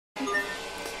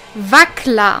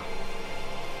Wackler.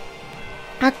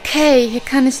 Okay, hier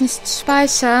kann ich nicht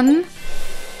speichern.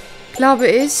 Glaube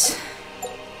ich.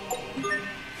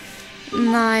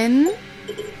 Nein.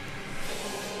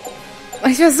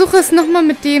 Ich versuche es nochmal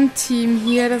mit dem Team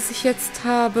hier, das ich jetzt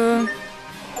habe.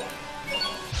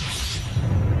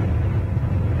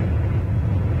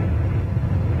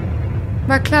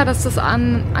 War klar, dass das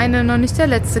eine noch nicht der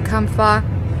letzte Kampf war.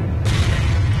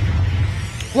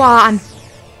 Boah, an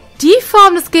die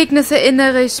Form des Gegners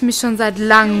erinnere ich mich schon seit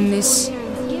langem nicht.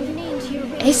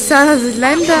 Echt, sah das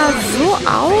Lambdas so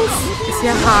aus? Ist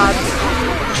ja hart.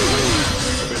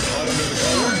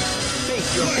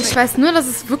 Ich weiß nur, dass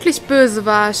es wirklich böse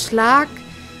war. Schlag,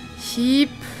 Hieb.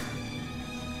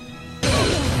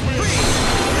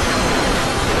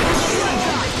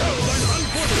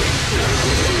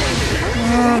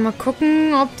 Ja, mal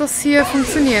gucken, ob das hier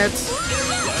funktioniert.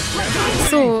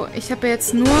 So, ich habe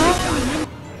jetzt nur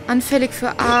anfällig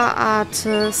für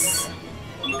A-Artes.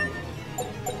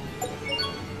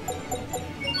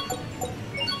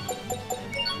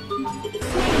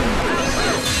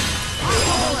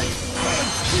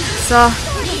 So.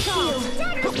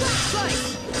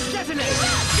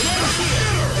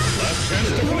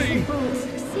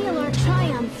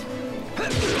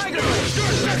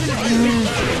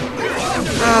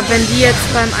 Aber wenn die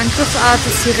jetzt beim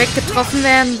Angriffsartes direkt getroffen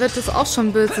werden, wird es auch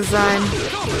schon böse sein.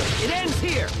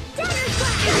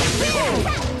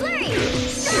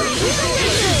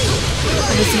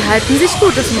 Aber sie halten sich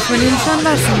gut, das muss man ihnen schon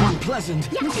lassen.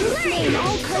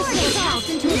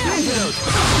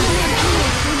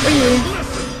 Oje.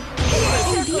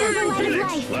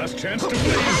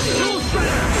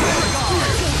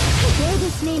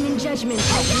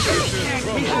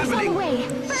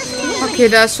 Okay,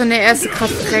 da ist schon der erste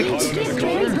Kraft direkt.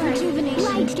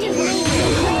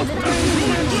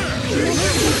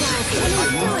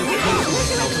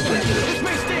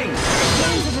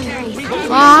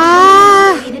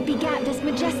 Ah!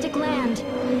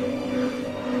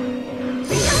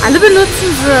 Alle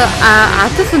benutzen sie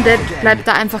Artes und der bleibt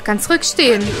da einfach ganz ruhig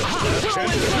stehen.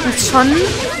 Das ist schon ein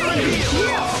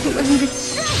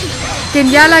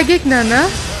genialer Gegner, ne?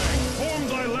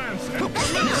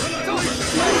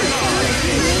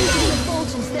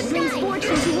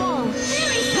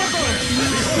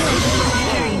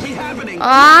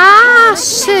 Ah,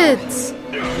 shit.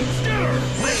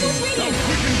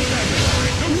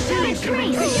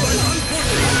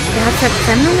 Er hat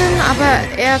Verbrennungen, aber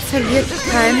er verliert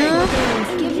keine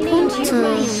Punkte.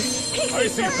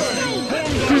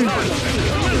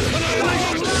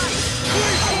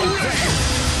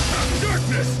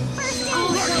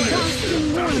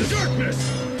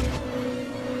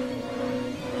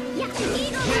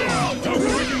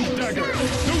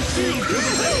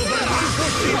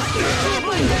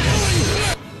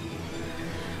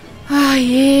 Oh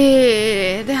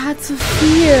je, der hat zu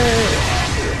viel.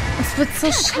 Es wird so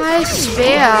scheiß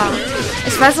schwer.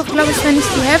 Ich weiß auch, glaube ich, wenn ich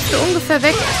die Hälfte ungefähr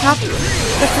weg habe,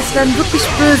 dass es dann wirklich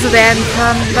böse werden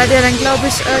kann, weil der dann, glaube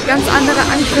ich, ganz andere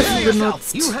Angriffe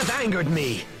benutzt.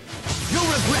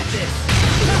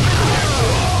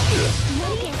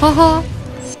 Hoho,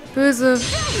 böse.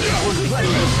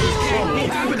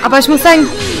 Aber ich muss sagen,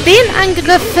 den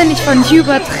Angriff finde ich von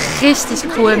Hubert richtig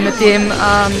cool mit dem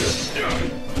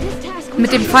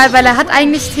Fall, weil er hat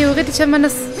eigentlich theoretisch, wenn man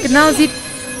das genau sieht,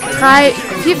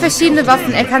 4 verschiedene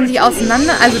Waffen. Er kann sich also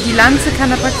die Lanze kann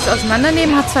er praktisch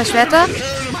auseinandernehmen, hat 2 Schwerter.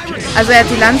 Also er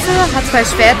hat die Lanze, hat 2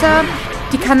 Schwerter,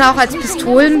 die kann er auch als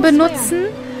Pistolen benutzen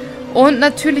und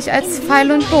natürlich als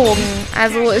Pfeil und Bogen.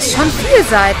 Also ist schon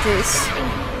vielseitig.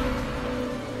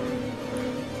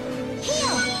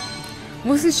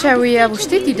 Wo ist denn Sharia? Wo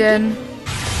steht die denn?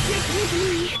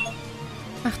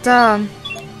 Ach, da.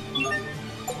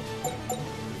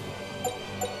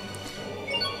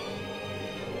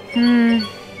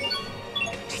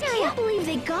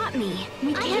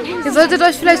 Ihr solltet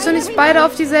euch vielleicht schon nicht beide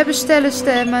auf dieselbe Stelle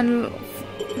stellen, meine...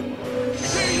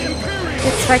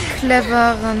 Ihr 2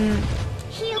 cleveren...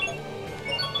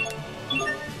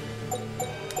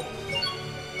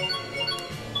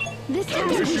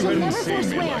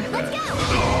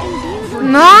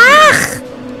 Noch!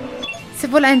 Ist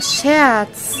ja wohl ein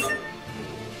Scherz.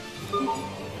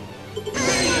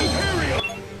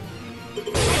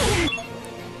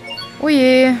 Oh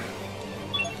je.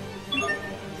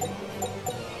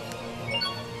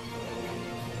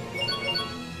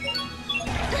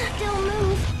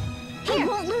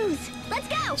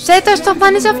 Stellt euch doch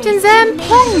mal nicht auf denselben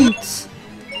Punkt.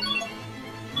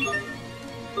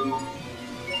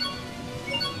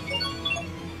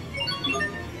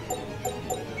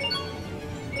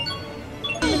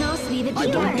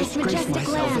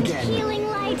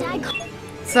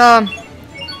 So.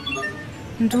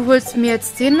 Und du holst mir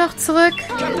jetzt den noch zurück?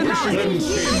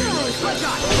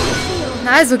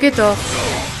 Na, also geht doch.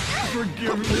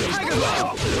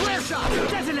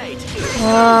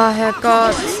 Oh,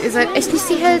 Herrgott. Ihr seid echt nicht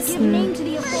die hellsten.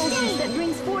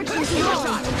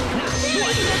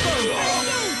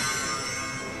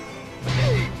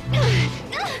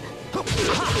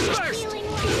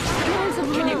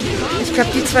 Ich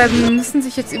glaube, die zwei müssen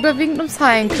sich jetzt überwiegend ums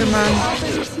Heilen kümmern.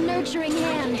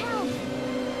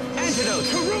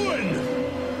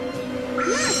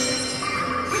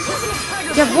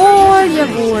 Jawohl,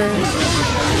 jawohl.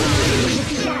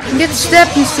 Und jetzt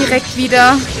stirbt nicht direkt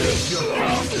wieder.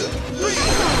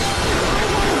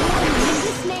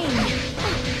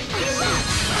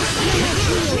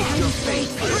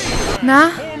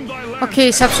 Na? Okay,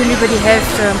 ich habe schon über die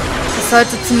Hälfte. Das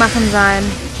sollte zu machen sein.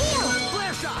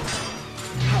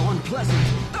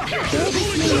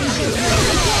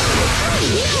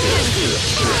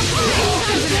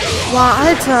 Wow,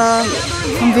 Alter.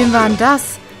 Von wem waren das?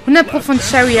 100% von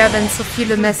Cherry, wenn es so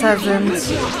viele Messer sind.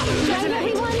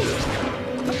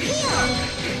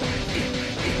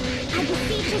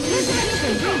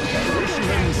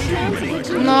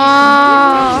 No.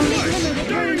 Ah,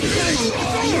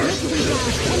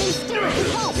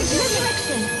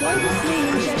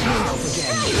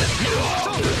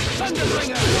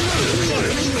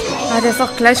 der ist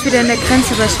auch gleich wieder in der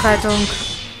Grenzüberschreitung.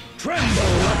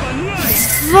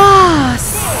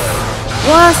 Was?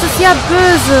 Boah, das ist ja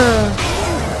böse.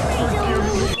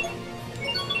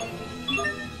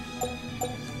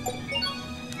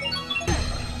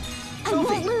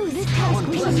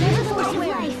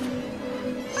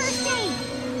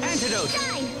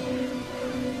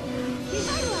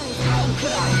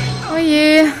 Oh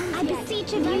je.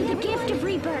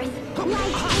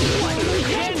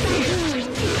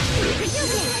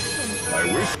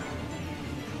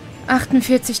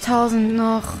 48.000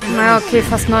 noch. Na okay,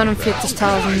 fast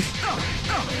 49.000.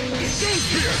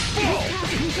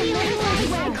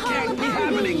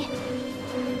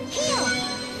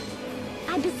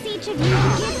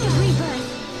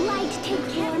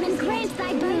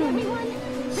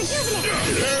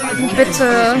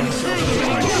 Bitte.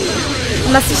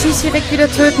 Lass dich nicht direkt wieder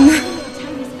töten.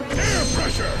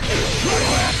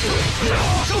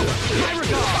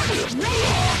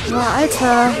 Boah,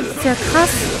 Alter. Das ist ja krass.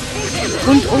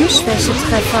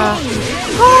 Rundum-Schwächetreffer.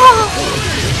 Oh,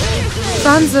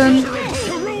 Wahnsinn.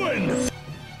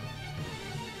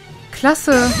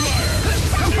 Klasse.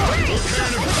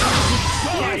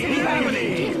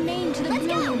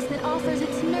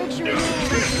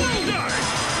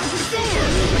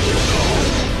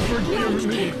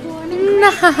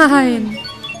 Nein.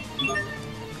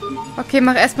 Okay,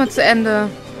 mach erstmal zu Ende.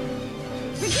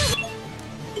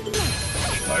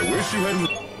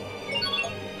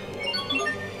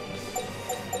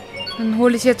 Dann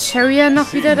hole ich jetzt Sherry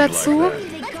noch wieder dazu.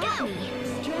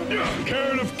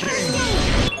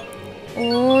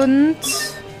 Und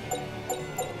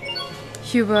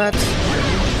Hubert.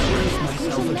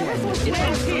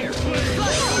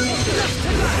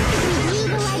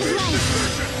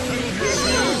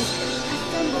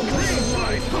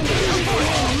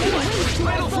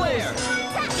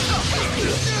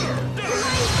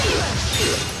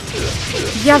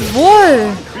 Jawohl!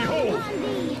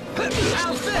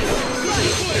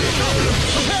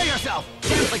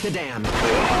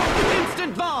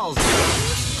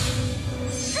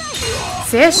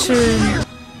 Sehr schön.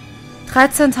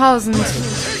 13.000.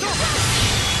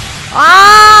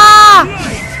 Ah!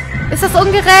 Ist das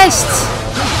ungerecht?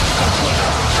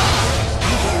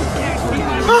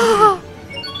 Ah!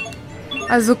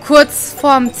 Also kurz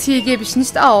vorm Ziel gebe ich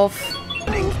nicht auf.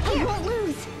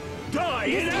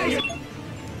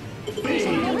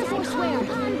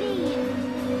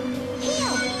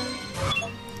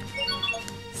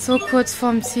 So kurz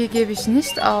vorm Ziel gebe ich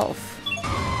nicht auf.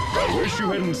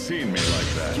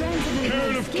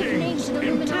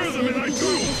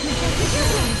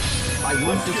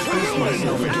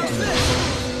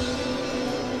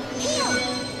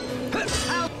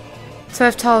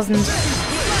 $12.000.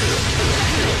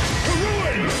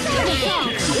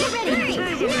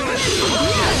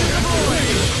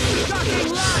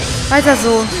 Weiter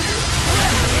so.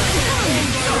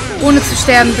 Ohne zu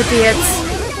sterben, bitte jetzt.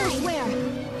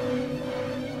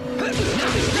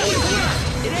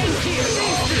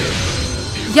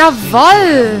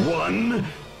 Jawoll!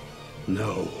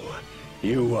 No,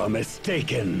 you are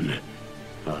mistaken.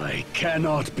 I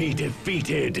cannot be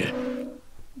defeated.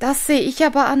 Das sehe ich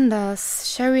aber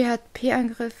anders. Sherry hat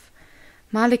P-Angriff.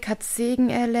 Malik hat Segen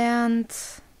erlernt.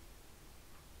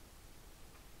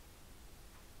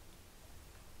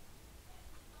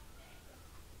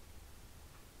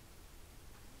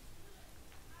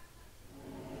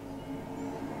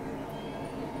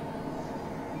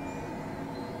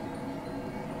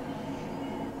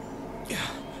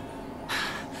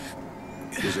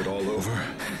 Is it all over?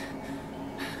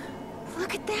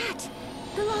 Look at that!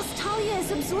 The Lost Talia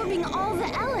is absorbing all the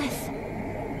Eleth!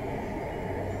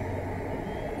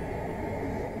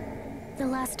 The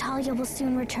Lost Talia will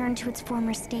soon return to its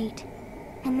former state.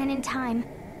 And then in time,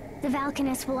 the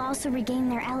Valkanists will also regain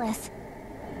their Eleth.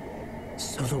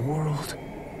 So the world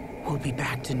will be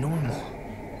back to normal.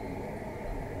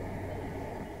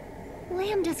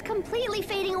 Lambda's completely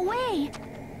fading away!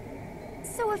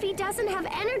 So if he doesn't have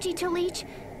energy to leech,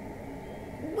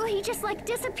 will he just, like,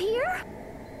 disappear?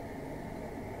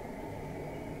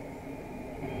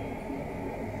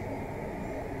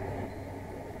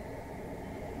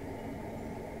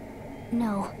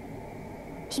 No,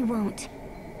 he won't.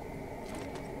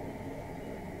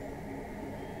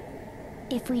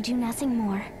 If we do nothing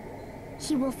more,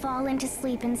 he will fall into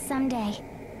sleep, and someday,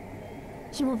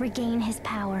 he will regain his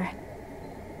power.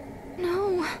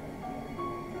 No.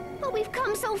 But we've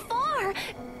come so far!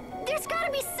 There's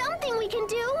gotta be something we can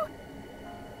do!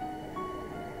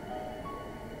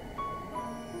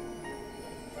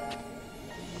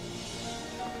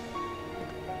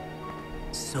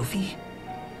 Sophie?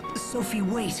 Sophie,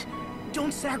 wait!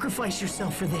 Don't sacrifice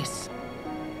yourself for this!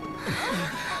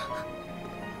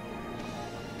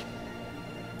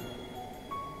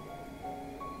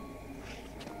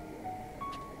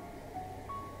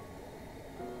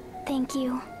 Thank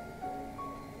you.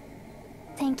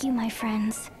 Thank you, my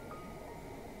friends.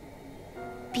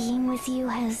 Being with you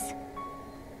has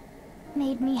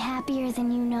made me happier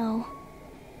than you know.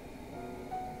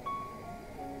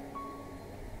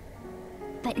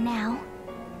 But now,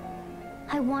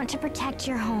 I want to protect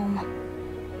your home.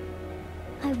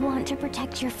 I want to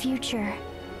protect your future.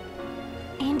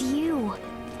 And you.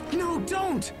 No,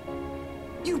 don't!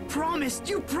 You promised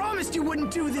you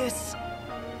wouldn't do this!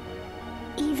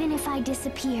 Even if I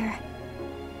disappear,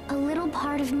 a little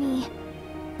part of me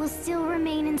will still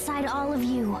remain inside all of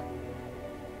you.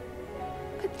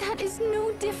 But that is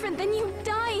no different than you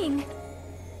dying.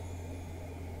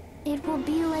 It will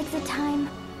be like the time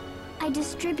I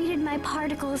distributed my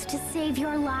particles to save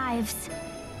your lives.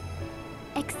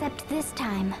 Except this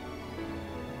time,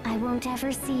 I won't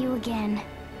ever see you again.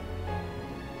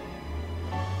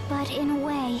 But in a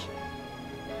way,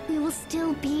 we will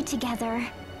still be together.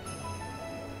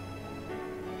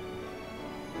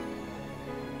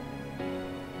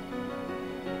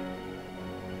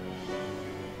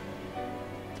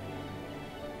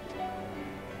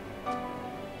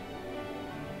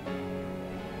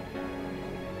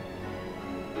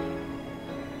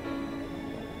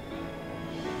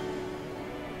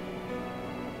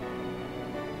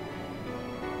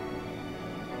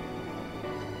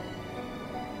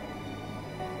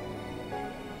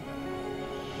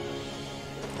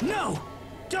 No!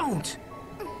 Don't!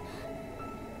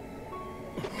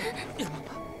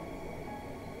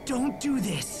 Don't do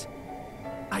this!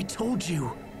 I told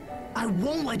you, I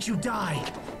won't let you die!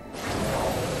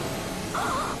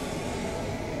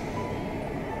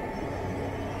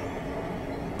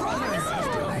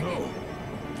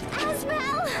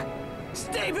 Asbel!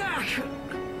 Stay back!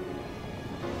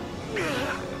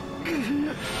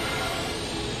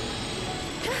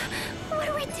 What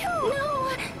do we do? No!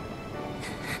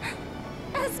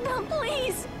 Asbel,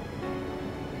 please!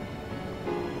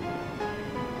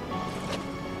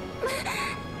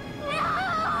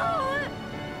 No!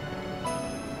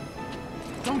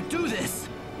 Don't do this!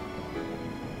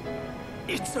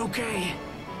 It's okay.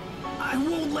 I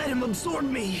won't let him absorb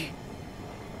me.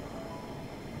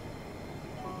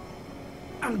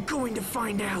 I'm going to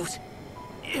find out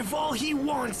if all he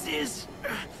wants is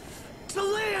to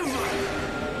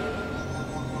live!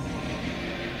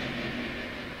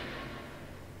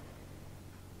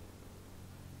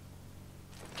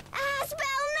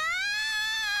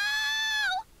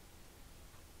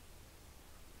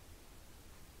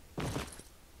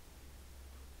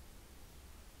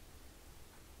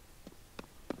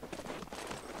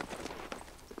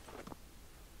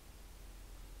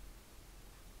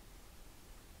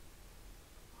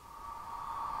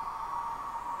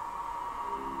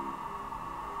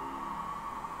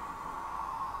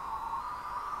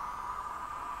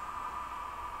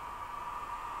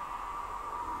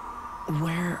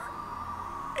 Where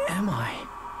am I?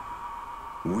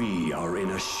 We are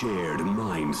in a shared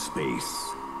mind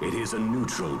space. It is a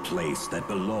neutral place that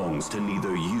belongs to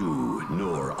neither you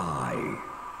nor I.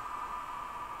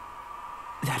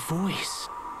 That voice.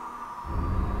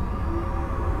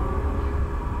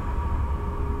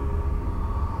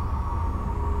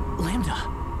 Lambda.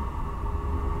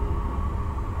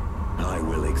 I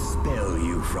will expel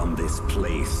you from this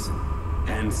place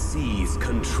and seize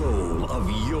control of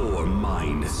your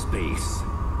mind space.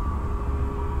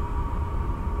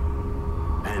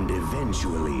 And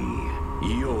eventually,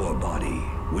 your body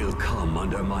will come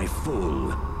under my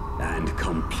full and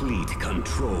complete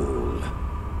control.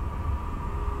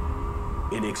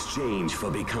 In exchange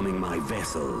for becoming my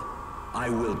vessel, I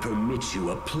will permit you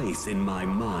a place in my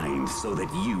mind so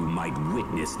that you might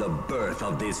witness the birth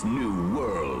of this new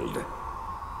world.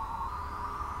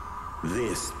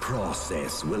 This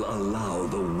process will allow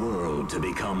the world to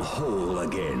become whole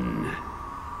again.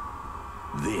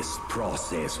 This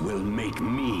process will make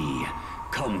me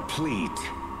complete.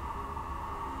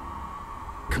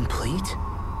 Complete?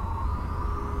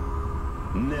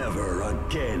 Never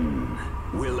again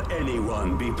will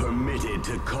anyone be permitted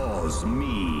to cause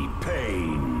me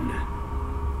pain.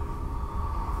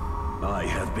 I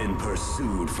have been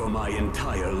pursued for my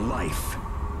entire life,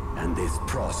 and this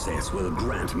process will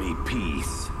grant me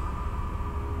peace.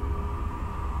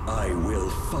 I will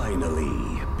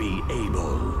finally be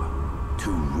able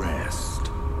to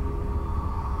rest.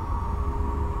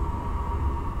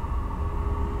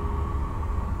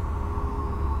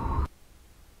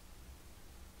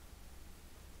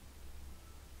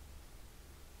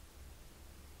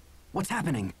 What's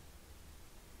happening?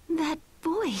 That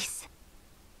voice.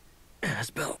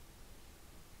 Asbel.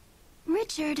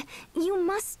 Richard, you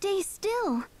must stay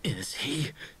still. Is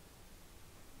he...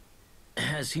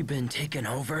 Has he been taken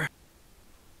over?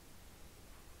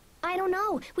 I don't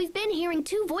know. We've been hearing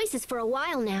two voices for a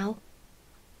while now.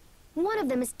 One of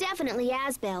them is definitely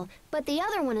Asbel, but the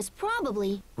other one is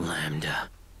probably... Lambda.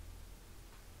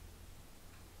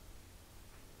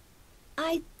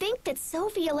 I think that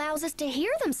Sophie allows us to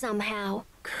hear them somehow.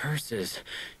 Curses.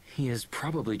 He is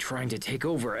probably trying to take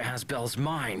over Asbel's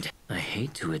mind. I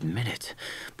hate to admit it,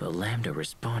 but Lambda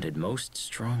responded most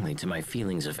strongly to my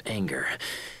feelings of anger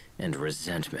and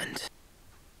resentment.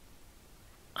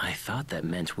 I thought that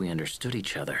meant we understood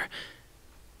each other,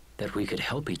 that we could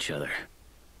help each other.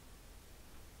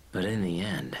 But in the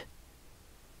end,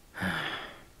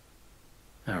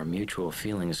 our mutual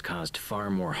feelings caused far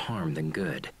more harm than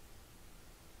good.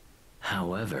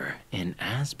 However, in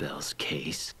Asbel's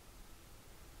case...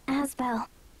 Asbel.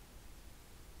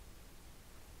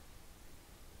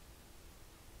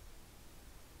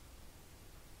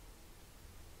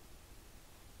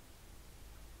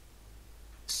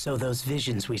 So those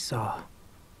visions we saw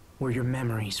were your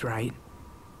memories, right?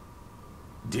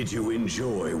 Did you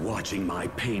enjoy watching my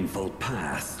painful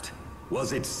past?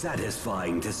 Was it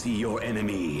satisfying to see your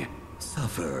enemy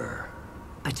suffer?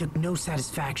 I took no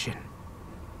satisfaction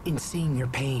in seeing your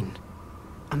pain.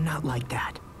 I'm not like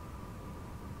that.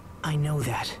 I know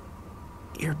that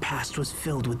your past was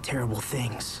filled with terrible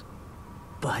things.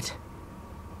 But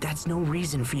that's no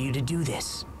reason for you to do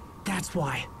this. That's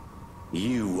why.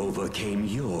 You overcame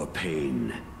your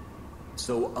pain,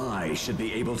 so I should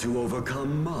be able to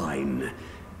overcome mine.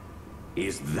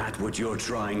 Is that what you're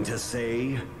trying to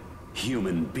say?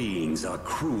 Human beings are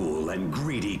cruel and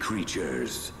greedy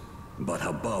creatures, but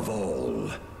above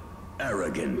all,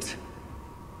 arrogant.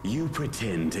 You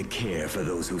pretend to care for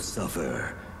those who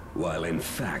suffer, while in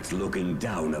fact looking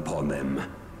down upon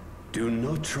them. Do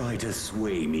not try to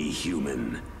sway me,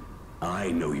 human.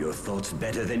 I know your thoughts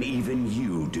better than even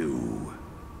you do.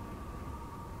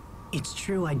 It's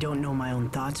true I don't know my own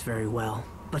thoughts very well,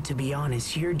 but to be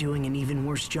honest, you're doing an even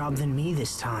worse job than me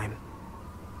this time.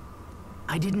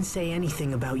 I didn't say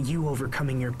anything about you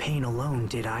overcoming your pain alone,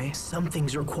 did I? Some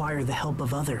things require the help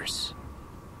of others.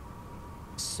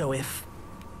 So if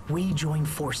we join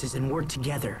forces and work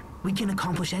together, we can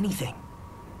accomplish anything.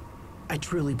 I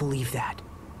truly believe that.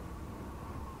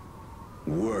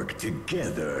 Work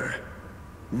together?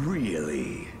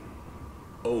 Really?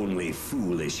 Only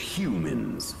foolish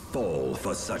humans fall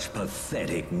for such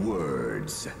pathetic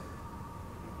words.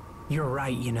 You're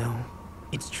right, you know.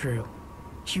 It's true.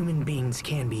 Human beings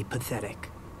can be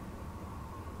pathetic.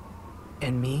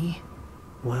 And me?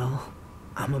 Well,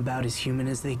 I'm about as human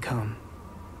as they come.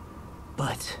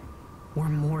 But we're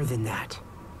more than that.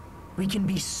 We can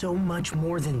be so much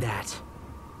more than that.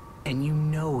 And you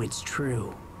know it's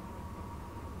true.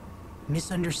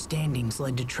 Misunderstandings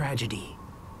led to tragedy.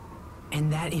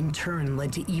 And that in turn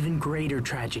led to even greater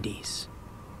tragedies.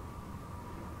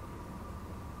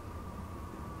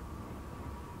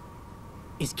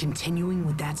 Is continuing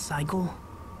with that cycle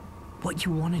what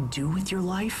you want to do with your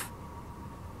life?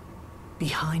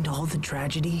 Behind all the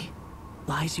tragedy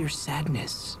lies your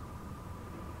sadness.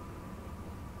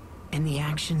 And the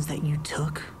actions that you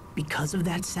took because of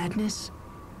that sadness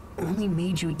only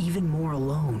made you even more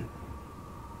alone.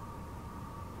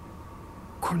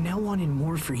 Cornell wanted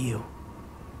more for you.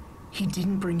 He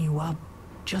didn't bring you up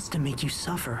just to make you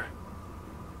suffer.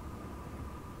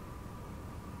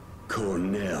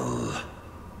 Cornell.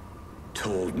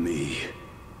 told me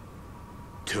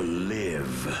to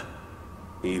live,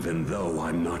 even though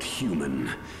I'm not human,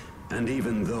 and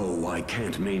even though I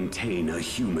can't maintain a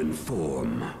human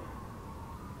form.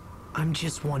 I'm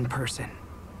just one person.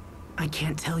 I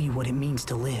can't tell you what it means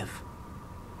to live.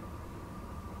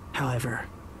 However,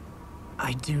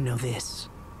 I do know this.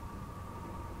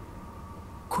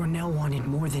 Cornell wanted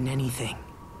more than anything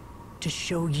to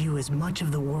show you as much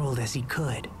of the world as he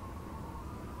could.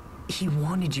 He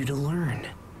wanted you to learn,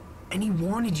 and he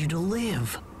wanted you to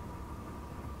live.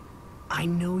 I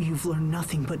know you've learned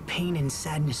nothing but pain and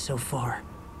sadness so far,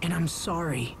 and I'm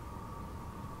sorry.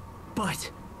 But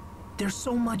there's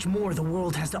so much more the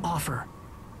world has to offer.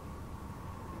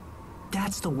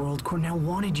 That's the world Cornell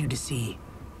wanted you to see.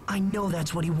 I know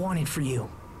that's what he wanted for you.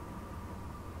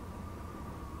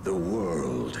 The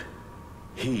world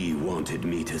he wanted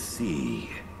me to see.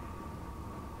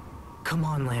 Come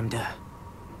on, Lambda.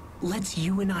 Let's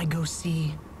you and I go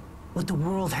see what the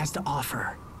world has to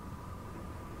offer.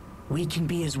 We can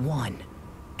be as one,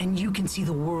 and you can see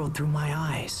the world through my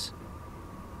eyes.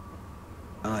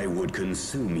 I would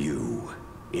consume you.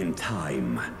 In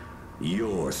time,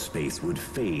 your space would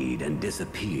fade and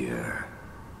disappear.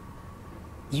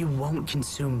 You won't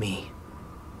consume me.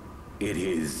 It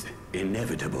is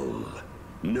inevitable.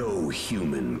 No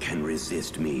human can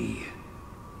resist me.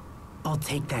 I'll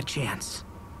take that chance.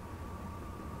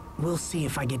 We'll see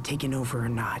if I get taken over or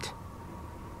not.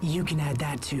 You can add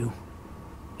that to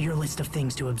your list of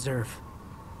things to observe.